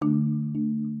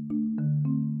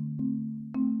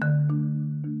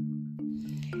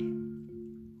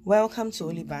Welcome to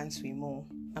Holy Bands with Mo.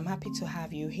 I'm happy to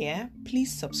have you here.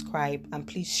 Please subscribe and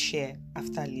please share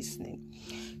after listening.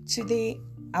 Today,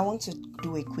 I want to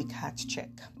do a quick heart check.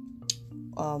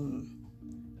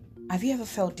 Have you ever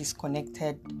felt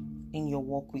disconnected in your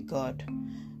walk with God?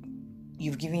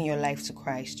 You've given your life to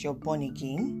Christ, you're born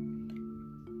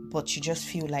again, but you just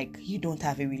feel like you don't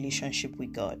have a relationship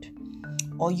with God.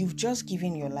 Or you've just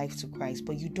given your life to Christ,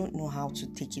 but you don't know how to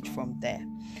take it from there.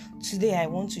 Today, I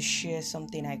want to share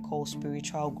something I call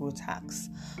spiritual growth hacks.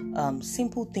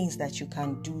 Simple things that you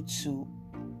can do to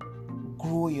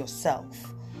grow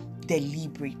yourself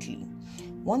deliberately.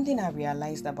 One thing I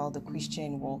realized about the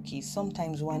Christian walk is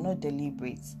sometimes we're not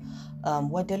deliberate.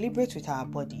 We're deliberate with our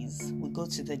bodies. We go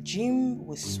to the gym,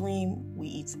 we swim, we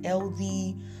eat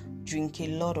healthy, drink a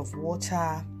lot of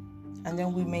water, and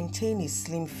then we maintain a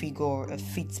slim figure, a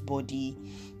fit body,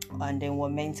 and then we're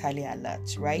mentally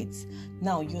alert, right?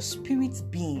 Now, your spirit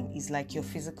being is like your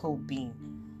physical being,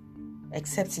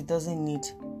 except it doesn't need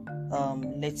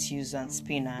lettuce and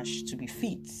spinach to be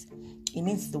fit. It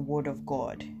needs the word of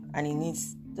God, and it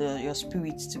needs your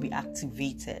spirit to be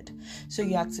activated. So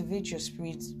you activate your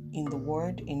spirit in the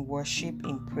word, in worship,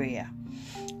 in prayer.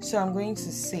 So I'm going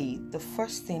to say the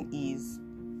first thing is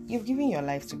you've given your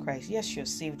life to Christ. Yes, you're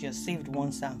saved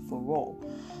once and for all.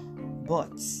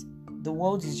 But the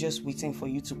world is just waiting for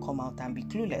you to come out and be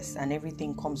clueless, and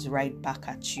everything comes right back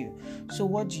at you. So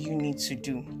what do you need to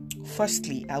do?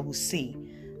 Firstly, I will say,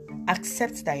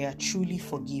 accept that you are truly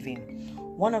forgiven.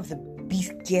 One of the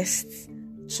biggest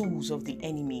tools of the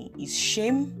enemy is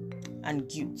shame and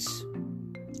guilt.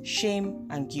 Shame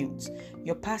and guilt.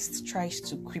 Your past tries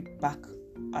to creep back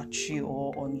at you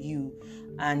or on you,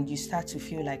 and you start to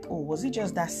feel like, oh, was it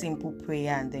just that simple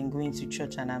prayer and then going to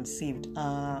church and I'm saved?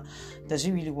 Does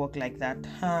it really work like that?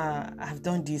 I've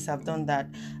done this, I've done that,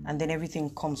 and then everything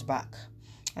comes back.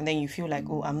 And then you feel like,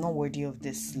 oh, I'm not worthy of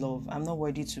this love. I'm not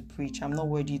worthy to preach. I'm not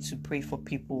worthy to pray for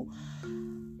people.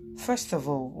 First of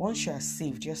all, once you are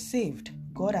saved, you're saved.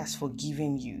 God has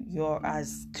forgiven you. You're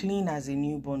as clean as a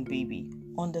newborn baby.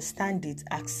 Understand it,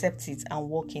 accept it, and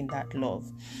walk in that love.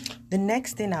 The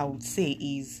next thing I would say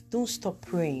is don't stop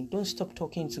praying. Don't stop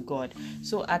talking to God.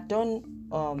 So I've done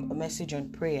a message on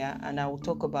prayer, and I will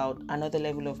talk about another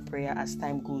level of prayer as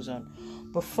time goes on.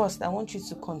 But first, I want you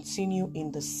to continue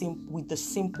with the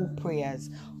simple prayers.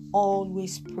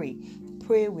 Always pray.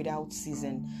 Pray without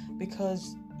ceasing,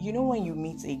 because you know when you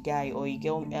meet a guy or a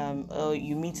girl,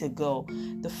 you meet a girl,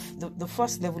 the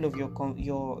first level of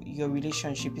your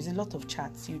relationship is a lot of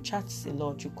chats. You chat a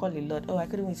lot, you call a lot. Oh, I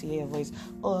couldn't wait to hear your voice.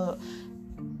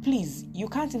 Please, you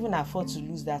can't even afford to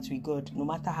lose that with God, no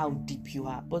matter how deep you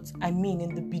are. But I mean,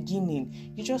 in the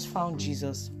beginning, you just found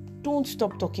Jesus. Don't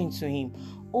stop talking to him.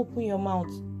 Open your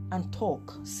mouth and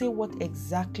talk. Say what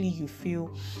exactly you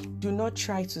feel. Do not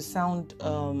try to sound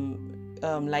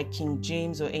like King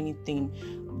James or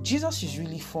anything. Jesus is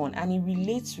really fun, and he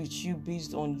relates with you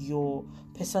based on your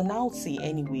personality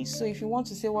anyway. So if you want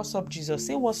to say what's up Jesus,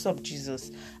 say what's up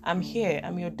Jesus. I'm here.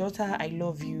 I'm your daughter. I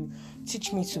love you.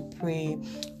 Teach me to pray.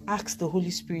 Ask the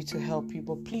Holy Spirit to help you,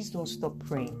 but please don't stop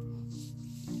praying.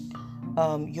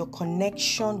 Your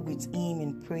connection with him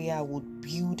in prayer would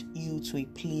build you to a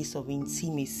place of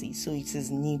intimacy, so it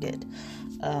is needed.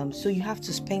 So you have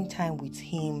to spend time with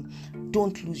him.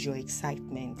 Don't lose your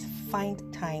excitement.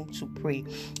 Find time to pray.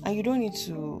 And you don't need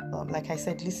to, like I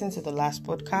said, listen to the last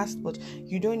podcast, but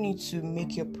you don't need to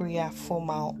make your prayer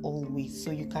formal always.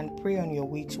 So you can pray on your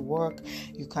way to work.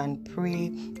 You can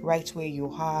pray right where you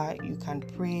are. You can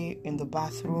pray in the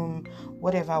bathroom,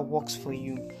 whatever works for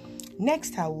you.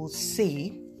 Next, I will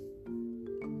say,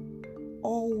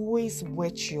 always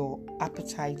whet your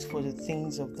appetite for the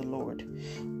things of the Lord.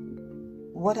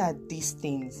 What are these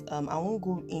things? I won't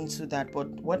go into that, but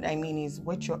what I mean is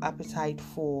whet your appetite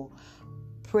for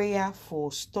prayer,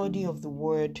 for study of the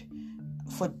word,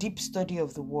 for deep study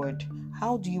of the word.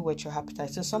 How do you whet your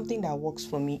appetite? So something that works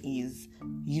for me is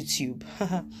YouTube.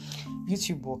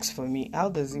 YouTube works for me. How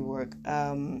does it work?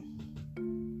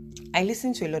 I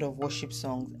listen to a lot of worship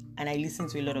songs, and I listen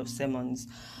to a lot of sermons.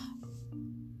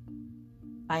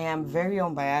 I am very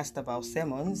unbiased about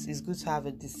sermons. It's good to have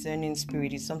a discerning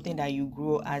spirit. It's something that you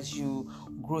grow as you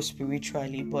grow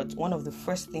spiritually. But one of the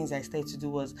first things I started to do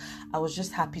was I was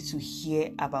just happy to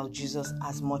hear about Jesus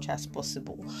as much as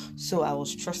possible. So I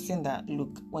was trusting that,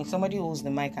 look, when somebody holds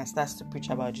the mic and starts to preach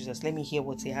about Jesus, let me hear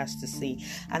what he has to say.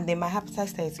 And then my appetite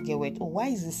started to get wet. Oh, why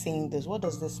is he saying this? What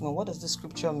does this mean? What does the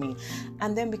scripture mean?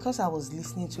 And then because I was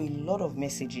listening to a lot of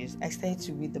messages, I started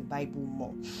to read the Bible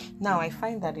more. Now, I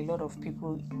find that a lot of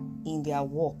people in their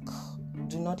walk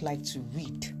do not like to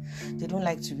read. They don't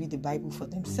like to read the Bible for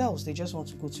themselves. They just want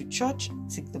to go to church,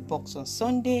 tick the box on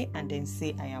Sunday, and then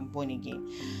say, I am born again.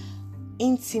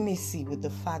 Intimacy with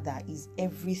the Father is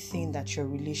everything that your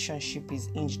relationship is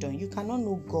hinged on. You cannot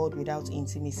know God without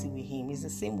intimacy with Him. It's the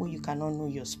same way you cannot know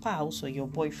your spouse or your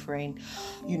boyfriend,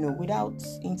 without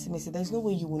intimacy. There's no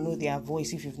way you will know their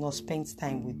voice if you've not spent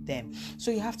time with them.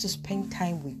 So you have to spend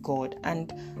time with God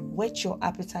and whet your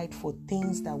appetite for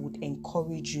things that would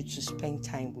encourage you to spend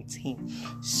time with Him.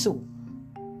 So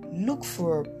look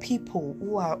for people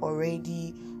who are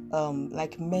already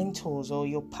like mentors, or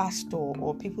your pastor,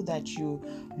 or people that you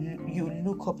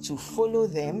look up to. Follow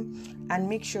them and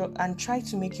make sure and try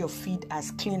to make your feed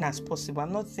as clean as possible.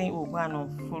 I'm not saying go and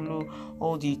unfollow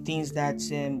all the things that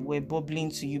were bubbling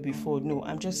to you before. No,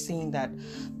 I'm just saying that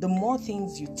the more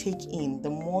things you take in, the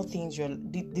more things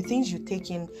the things you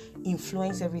take in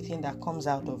influence everything that comes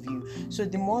out of you. So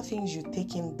the more things you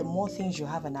take in, the more things you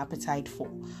have an appetite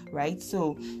for, right?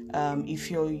 So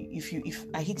if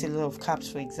I hit a lot of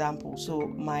carbs, for example, so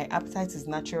my appetite is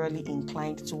naturally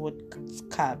inclined toward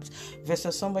carbs,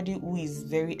 versus somebody who is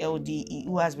very LD,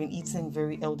 who has been eating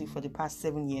very LD for the past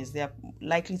 7 years. They are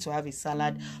likely to have a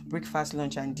salad, breakfast,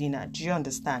 lunch, and dinner. Do you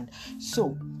understand?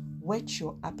 So whet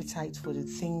your appetite for the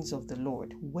things of the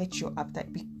Lord. Whet your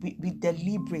appetite. Be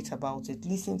deliberate about it.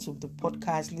 Listen to the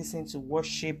podcast, listen to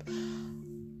worship.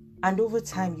 And over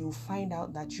time, you'll find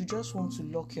out that you just want to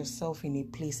lock yourself in a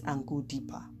place and go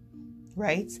deeper,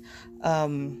 right?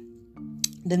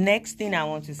 The next thing I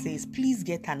want to say is, please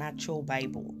get an actual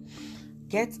Bible.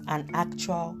 Get an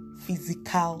actual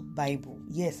physical Bible.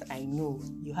 Yes, I know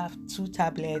you have 2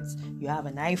 tablets, you have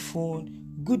an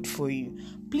iPhone. Good for you.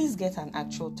 Please get an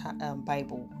actual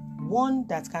Bible, one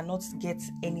that cannot get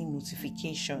any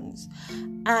notifications,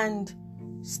 and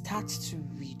start to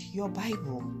read your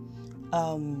Bible.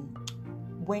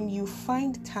 When you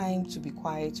find time to be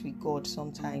quiet with God,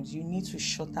 sometimes you need to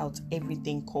shut out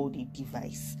everything called a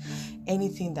device,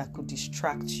 anything that could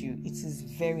distract you. It is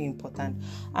very important.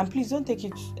 And please don't take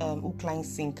it hook, line,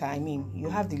 sinker. I mean, you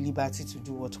have the liberty to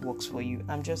do what works for you.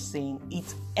 I'm just saying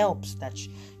it helps that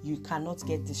you cannot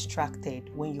get distracted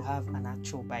when you have an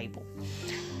actual Bible.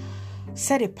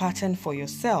 Set a pattern for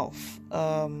yourself.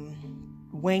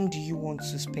 When do you want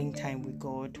to spend time with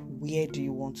God? Where do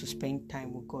you want to spend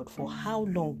time with God? For how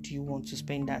long do you want to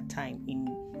spend that time in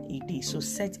a day? So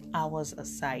set hours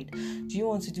aside. Do you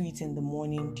want to do it in the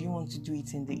morning? Do you want to do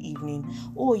it in the evening?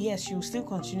 Oh yes, you'll still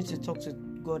continue to talk to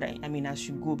God, I mean, as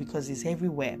you go, because it's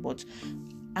everywhere. But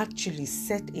actually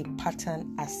set a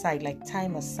pattern aside, like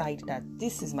time aside, that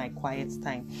this is my quiet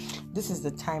time. This is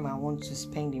the time I want to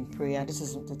spend in prayer. This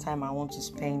is the time I want to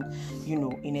spend,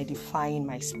 in edifying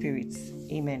my spirit.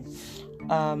 Amen.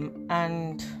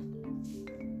 And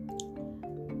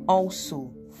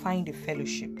also find a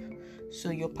fellowship. So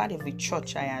you're part of a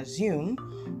church, I assume.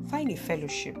 Find a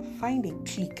fellowship. Find a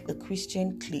clique, a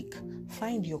Christian clique.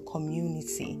 Find your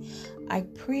community. I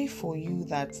pray for you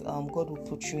that God will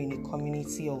put you in a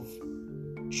community of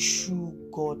true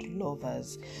God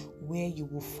lovers, where you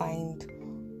will find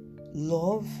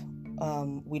love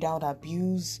without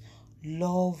abuse,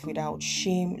 love without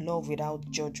shame, love without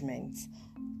judgment.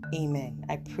 Amen.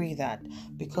 I pray that,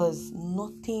 because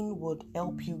nothing would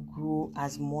help you grow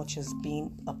as much as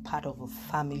being a part of a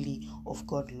family of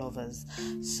God lovers.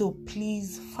 So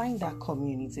please find that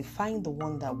community. Find the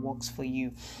one that works for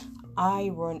you. I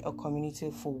run a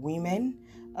community for women.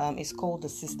 It's called the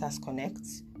Sisters Connect.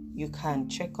 You can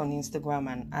check on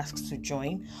Instagram and ask to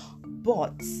join.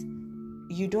 But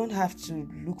you don't have to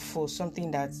look for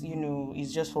something that,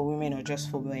 is just for women or just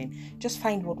for men. Just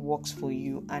find what works for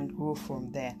you and grow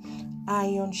from there.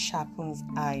 Iron sharpens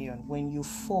iron. When you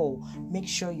fall, make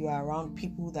sure you are around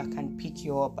people that can pick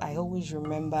you up. I always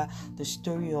remember the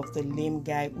story of the lame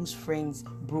guy whose friends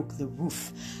broke the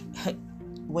roof.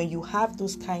 When you have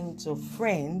those kinds of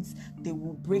friends, they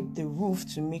will break the roof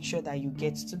to make sure that you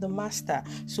get to the master.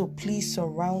 So please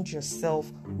surround yourself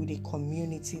with a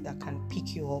community that can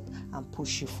pick you up and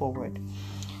push you forward.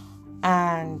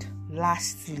 And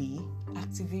lastly,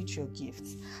 activate your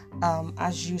gifts.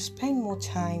 As you spend more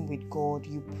time with God,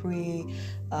 you pray,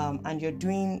 and you're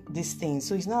doing these things.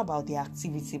 So it's not about the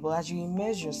activity, but as you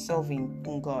immerse yourself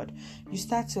in God, you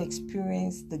start to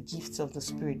experience the gifts of the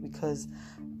Spirit, because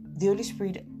the Holy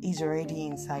Spirit is already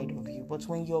inside of you. But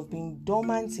when you've been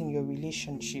dormant in your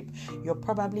relationship, you're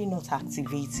probably not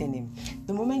activating Him.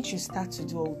 The moment you start to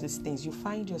do all these things, you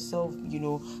find yourself,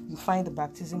 you find the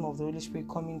baptism of the Holy Spirit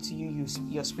coming to you.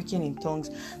 You're speaking in tongues.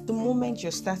 The moment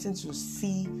you're starting to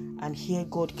see and hear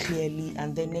God clearly,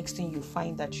 and then next thing you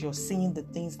find that you're seeing the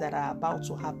things that are about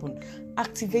to happen.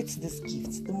 Activate these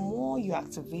gifts. The more you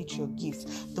activate your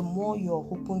gifts, the more you're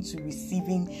open to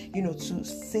receiving, to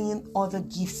seeing other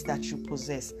gifts that you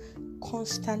possess.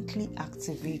 Constantly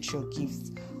activate your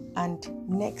gifts. And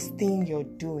next thing you're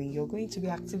doing, you're going to be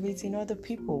activating other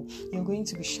people. You're going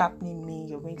to be sharpening me.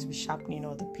 You're going to be sharpening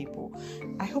other people.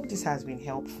 I hope this has been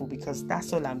helpful, because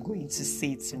that's all I'm going to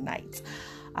say tonight.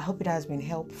 I hope it has been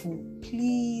helpful.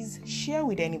 Please share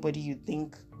with anybody you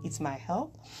think it might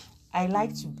help. I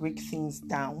like to break things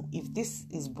down. If this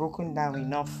is broken down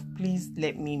enough, please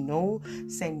let me know.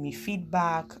 Send me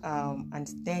feedback. And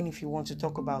then if you want to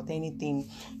talk about anything,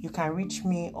 you can reach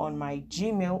me on my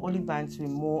Gmail,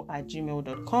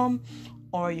 olibantswithmo@gmail.com.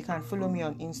 Or you can follow me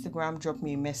on Instagram, drop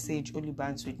me a message,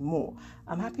 olibantswithmo.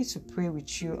 I'm happy to pray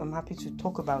with you. I'm happy to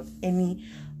talk about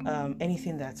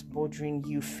anything that's bothering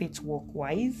you faith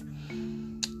work-wise.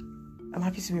 I'm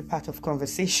happy to be part of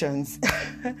conversations.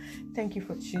 Thank you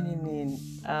for tuning in.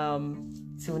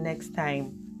 Till next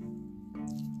time,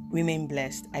 remain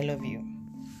blessed. I love you.